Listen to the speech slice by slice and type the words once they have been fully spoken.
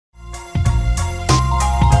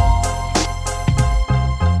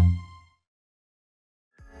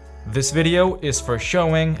This video is for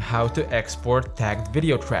showing how to export tagged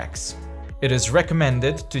video tracks. It is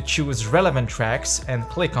recommended to choose relevant tracks and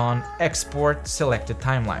click on Export Selected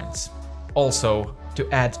Timelines. Also, to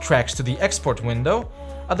add tracks to the export window,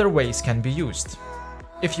 other ways can be used.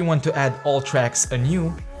 If you want to add all tracks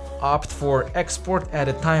anew, opt for Export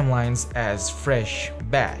Added Timelines as Fresh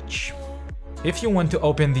Batch. If you want to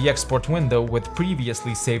open the export window with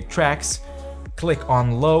previously saved tracks, click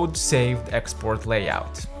on Load Saved Export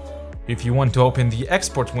Layout. If you want to open the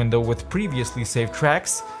export window with previously saved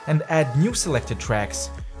tracks and add new selected tracks,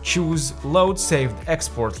 choose Load Saved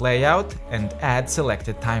Export Layout and add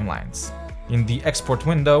selected timelines. In the export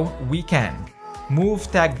window, we can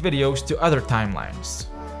move tagged videos to other timelines,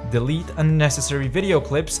 delete unnecessary video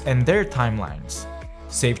clips and their timelines,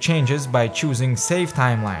 save changes by choosing Save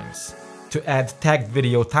Timelines, to add tagged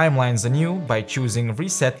video timelines anew by choosing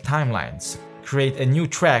Reset Timelines, create a new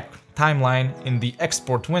track timeline in the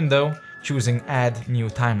export window, choosing Add New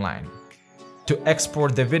Timeline. To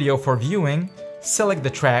export the video for viewing, select the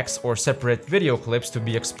tracks or separate video clips to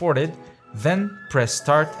be exported, then press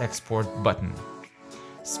Start Export button.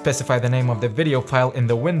 Specify the name of the video file in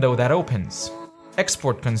the window that opens.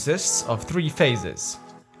 Export consists of 3 phases.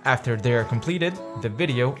 After they are completed, the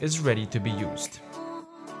video is ready to be used.